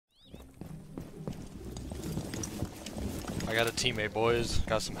I got a teammate, boys.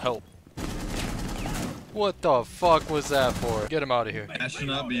 Got some help. What the fuck was that for? Get him out of here.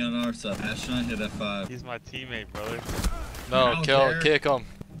 Astronaut be on our side. Astronaut hit F5. He's my teammate, brother. No, kick him.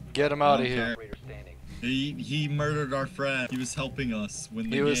 Get him out of here. He murdered our friend. He was helping us win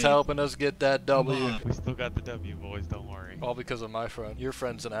the game. He was helping us get that W. We still got the W, boys. Don't worry. All because of my friend. Your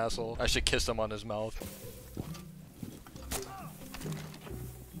friend's an asshole. I should kiss him on his mouth.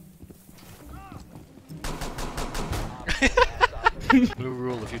 New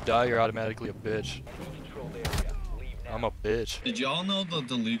rule, if you die, you're automatically a bitch. I'm a bitch. Did y'all know that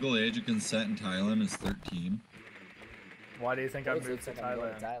the legal age of consent in Thailand is 13? Why do you think I moved to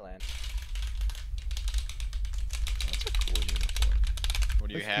Thailand? That's a cool uniform.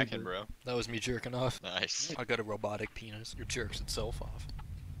 What are you hacking, bro? That was me jerking off. Nice. I got a robotic penis. It jerks itself off.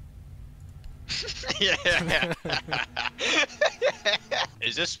 Yeah.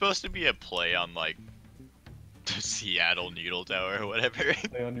 Is this supposed to be a play on, like, the Seattle Needle Tower or whatever?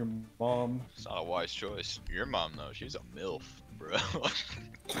 Play on your mom. It's not a wise choice. Your mom, though, she's a Milf, bro.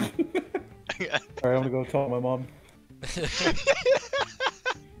 Alright, I'm gonna go tell my mom.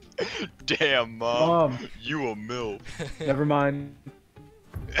 Damn, mom. You a Milf. Never mind.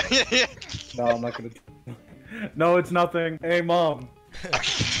 No, I'm not gonna. No, it's nothing. Hey, mom.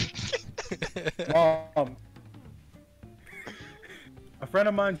 Mom. A friend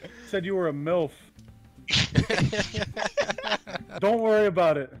of mine said you were a MILF. Don't worry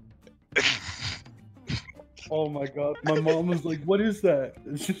about it. Oh my god. My mom was like, what is that?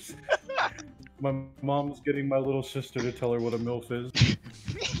 It's just... My mom was getting my little sister to tell her what a MILF is.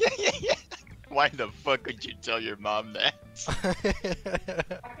 Why the fuck would you tell your mom that? Why can't you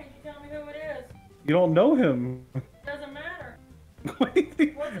tell me who it is? You don't know him. Doesn't matter. What's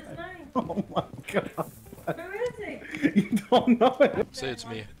his name? Oh my god. Who is he? You don't know him. Say it's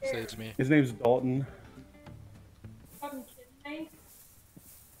me. Say it's me. His name's Dalton. Fucking kid's name?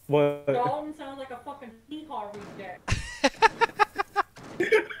 What? Dalton sounds like a fucking hee-haw reject. He's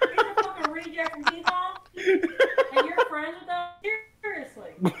a fucking reject from hee-haw? And you're friends with them?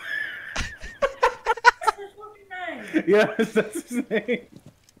 Seriously? What's his fucking name? Yes, that's his name.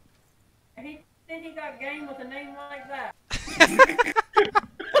 And he think he got game with a name like that?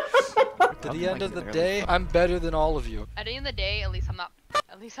 At the end of the day, I'm better than all of you. At the end of the day, at least I'm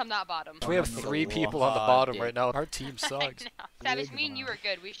not bottom. We have 3 people on the bottom right now. Our team sucks. Savage, me and you are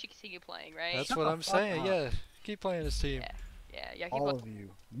good. We should continue playing, right? That's what I'm saying, yeah. Keep playing this team. Yeah, keep All on. of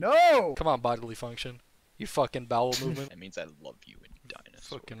you. No! Come on, bodily function. You fucking bowel movement. That means I love you and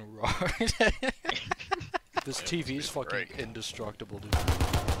dinosaur. Fucking raw. This TV's fucking indestructible, dude.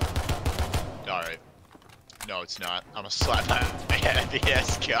 Alright. No, it's not. I'm gonna slap my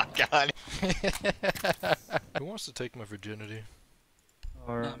heavy-ass cock on it. Who wants to take my virginity?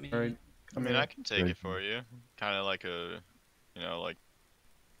 Alright. I mean, I can take it for you. Kind of like a, you know, like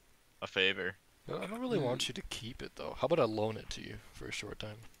a favor. I don't really want you to keep it, though. How about I loan it to you for a short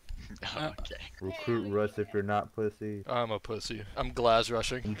time? Okay. Recruit rush if you're not pussy. I'm a pussy. I'm glass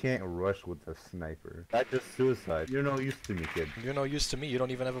rushing. You can't rush with a sniper. That's just suicide. You're no use to me, kid. You're no use to me. You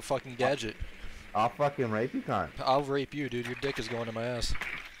don't even have a fucking gadget. I'll fucking rape you, cunt. I'll rape you, dude. Your dick is going to my ass.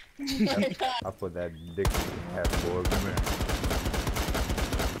 I'll put that dick in your ass, boy. Come here.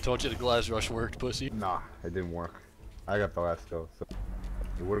 I told you the glass rush worked, pussy. Nah, it didn't work. I got the last kill, so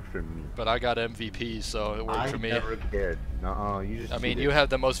it worked for me. But I got MVP, so it worked for me. I never cared. Nuh-uh, you just I mean, cheated. you have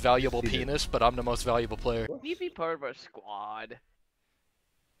the most valuable penis, but I'm the most valuable player. Can you be part of our squad?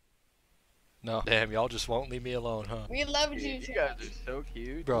 No. Damn, y'all just won't leave me alone, huh? We love you. You guys are so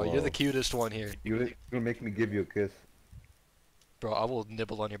cute. Bro, you're the cutest one here. You're gonna make me give you a kiss. Bro, I will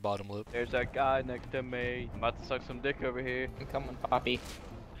nibble on your bottom lip. There's that guy next to me. I'm about to suck some dick over here. Come on, Poppy.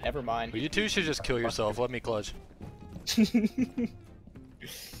 Never mind. Well, you two should just kill yourself. Let me clutch.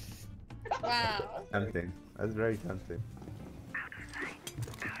 Wow. Tempting. That's very tempting.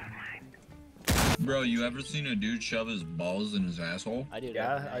 Bro, you ever seen a dude shove his balls in his asshole? I do.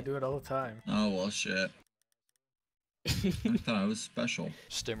 Yeah, I do it all the time. Oh, well, shit. I thought I was special.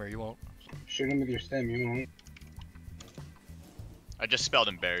 Stimmer, you won't. Shoot him with your stem, you won't. I just spelled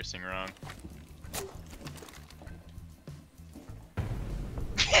embarrassing wrong.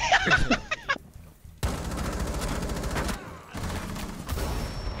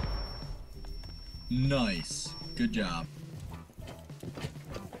 Nice. Good job.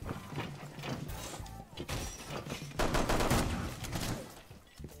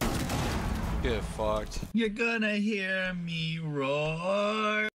 Get fucked. You're gonna hear me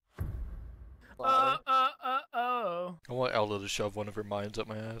roar. Oh. I want Ella to shove one of her mines up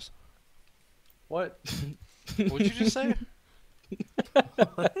my ass. What? What'd you just say?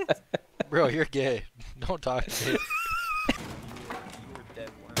 Bro, you're gay. Don't talk to me.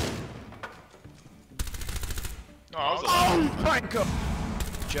 Franco.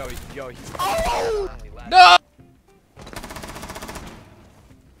 Joey, Joey. Oh! No!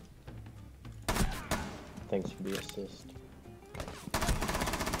 Thanks for the assist.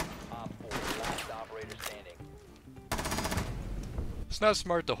 It's not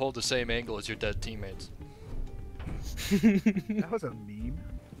smart to hold the same angle as your dead teammates. That was a meme.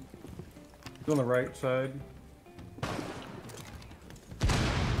 On the right side.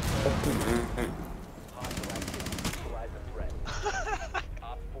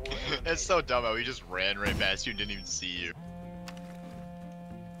 It's so dumb how he just ran right past you and didn't even see you.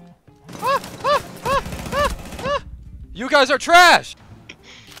 You guys are trash!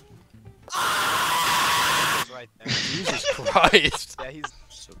 Right there. Jesus Christ. Yeah, he's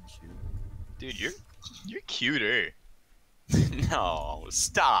so cute. Dude, you're cuter. No,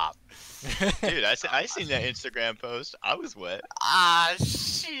 stop. Dude, I seen that Instagram post. I was wet. Ah,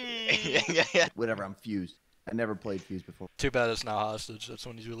 shit. Yeah. Whatever, I'm fused. I never played fused before. Too bad it's not hostage. That's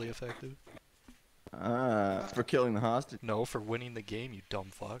when he's really effective. For killing the hostage? No, for winning the game, you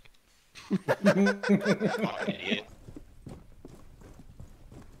dumb fuck. Oh, idiot.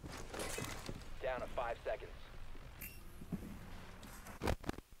 Down to 5 seconds.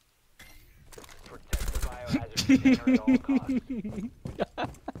 Protect the biohazard container at all costs.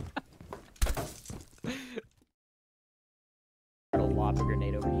 I'll lob a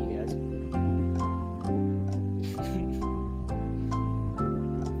grenade over to you guys.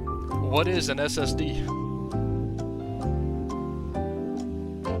 What is an SSD?